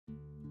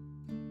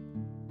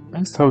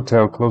Best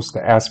hotel close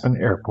to Aspen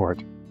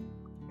Airport.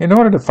 In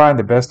order to find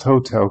the best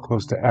hotel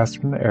close to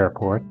Aspen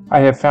Airport, I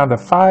have found the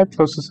 5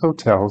 closest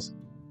hotels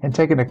and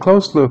taken a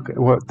close look at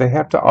what they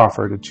have to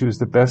offer to choose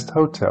the best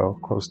hotel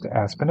close to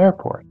Aspen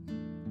Airport.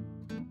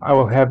 I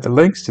will have the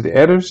links to the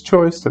editor's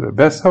choice to the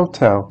best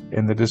hotel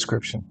in the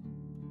description.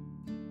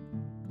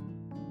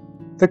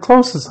 The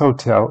closest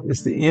hotel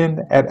is the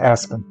Inn at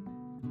Aspen.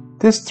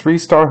 This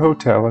 3-star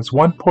hotel is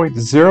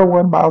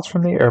 1.01 miles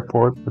from the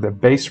airport with a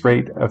base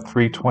rate of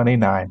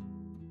 $329.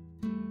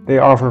 They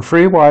offer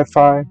free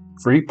Wi-Fi,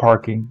 free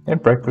parking,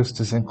 and breakfast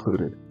is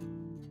included.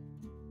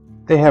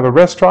 They have a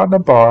restaurant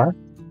and a bar.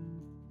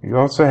 You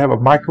also have a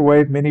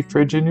microwave mini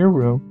fridge in your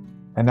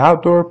room, an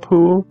outdoor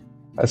pool,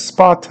 a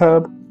spa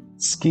tub,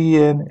 ski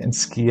in and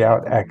ski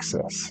out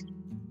access.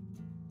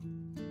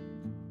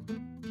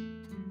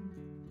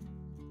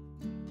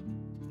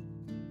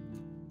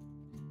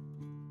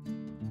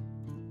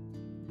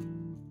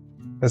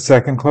 The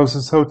second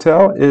closest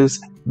hotel is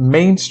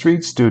Main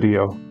Street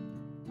Studio.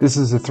 This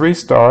is a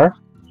 3-star,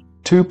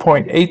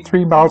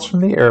 2.83 miles from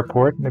the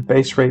airport and a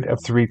base rate of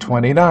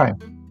 $329.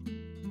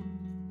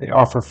 They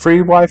offer free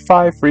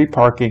Wi-Fi, free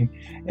parking,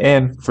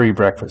 and free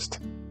breakfast.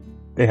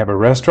 They have a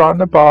restaurant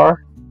and a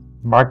bar,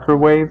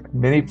 microwave,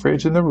 mini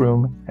fridge in the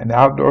room, an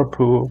outdoor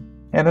pool,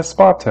 and a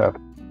spa tub.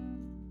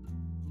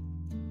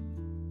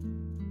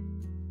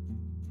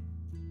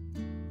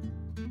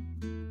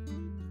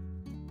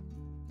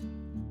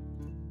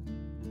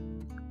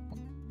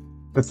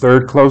 The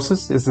third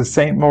closest is the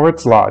St.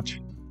 Moritz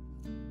Lodge.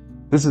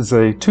 This is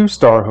a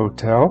 2-star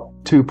hotel,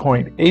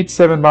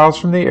 2.87 miles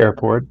from the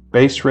airport,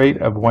 base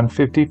rate of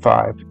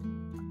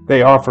 $155.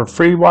 They offer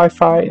free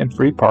Wi-Fi and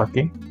free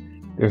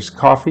parking. There's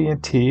coffee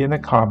and tea in the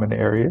common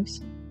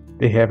areas.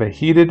 They have a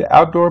heated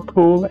outdoor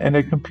pool and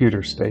a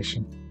computer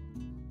station.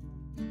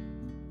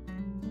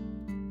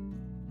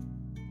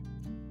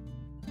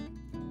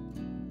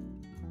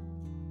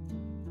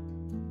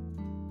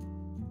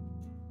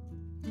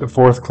 The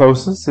fourth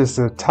closest is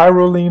the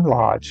Tyrolean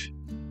Lodge.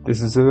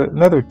 This is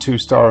another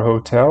 2-star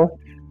hotel,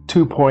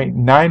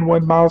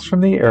 2.91 miles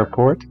from the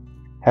airport,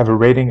 have a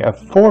rating of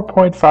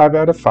 4.5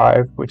 out of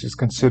 5, which is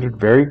considered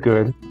very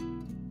good.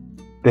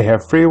 They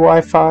have free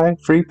Wi-Fi,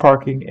 free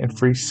parking, and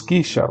free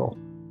ski shuttle.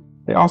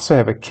 They also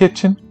have a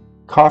kitchen,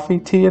 coffee,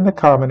 tea in the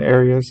common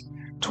areas,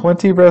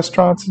 20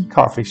 restaurants and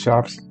coffee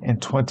shops,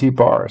 and 20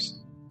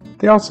 bars.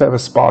 They also have a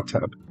spa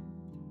tub.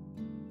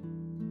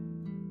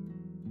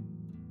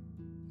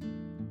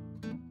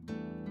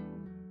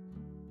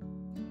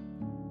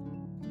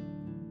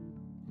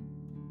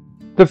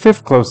 The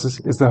fifth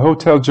closest is the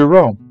Hotel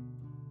Jerome.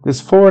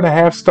 This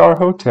 4.5-star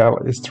hotel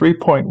is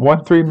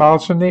 3.13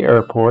 miles from the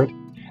airport.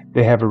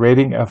 They have a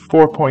rating of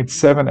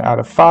 4.7 out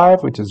of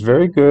 5, which is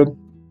very good.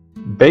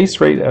 Base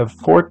rate of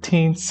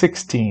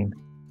 $14.16.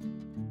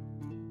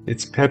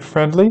 It's pet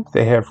friendly.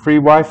 They have free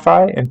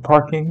Wi-Fi and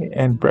parking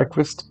and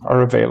breakfast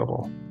are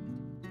available.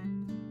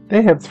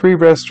 They have 3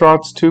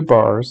 restaurants, 2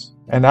 bars,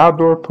 an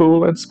outdoor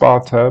pool and spa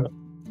tub,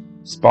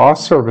 spa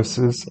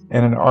services,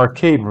 and an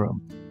arcade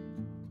room.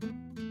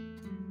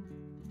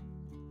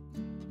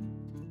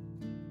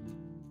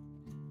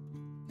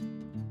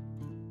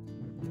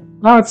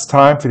 Now it's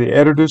time for the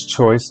editor's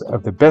choice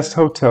of the best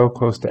hotel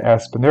close to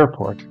Aspen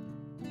Airport.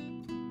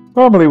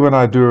 Normally when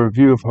I do a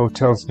review of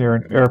hotels near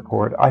an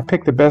airport, I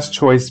pick the best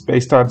choice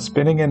based on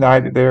spending a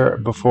night there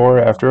before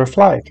or after a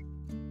flight.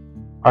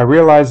 I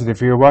realize that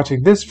if you're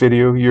watching this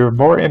video, you're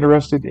more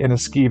interested in a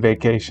ski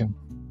vacation,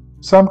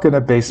 so I'm going to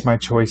base my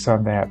choice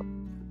on that.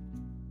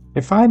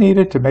 If I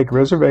needed to make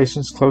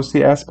reservations close to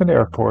the Aspen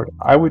Airport,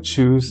 I would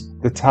choose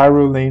the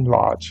Tyrolean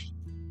Lodge.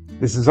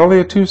 This is only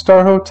a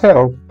 2-star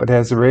hotel, but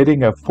has a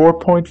rating of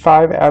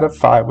 4.5 out of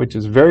 5, which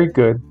is very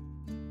good,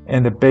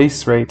 and a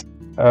base rate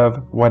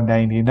of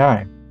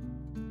 $199.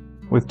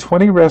 With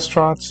 20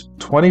 restaurants,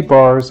 20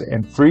 bars,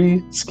 and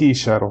free ski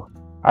shuttle,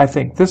 I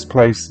think this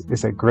place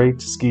is a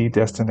great ski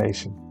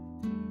destination.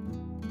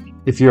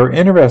 If you're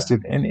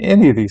interested in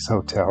any of these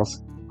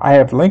hotels, I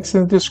have links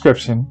in the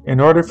description in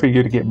order for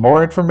you to get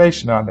more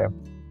information on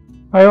them.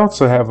 I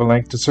also have a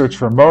link to search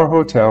for more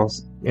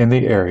hotels in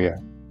the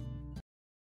area.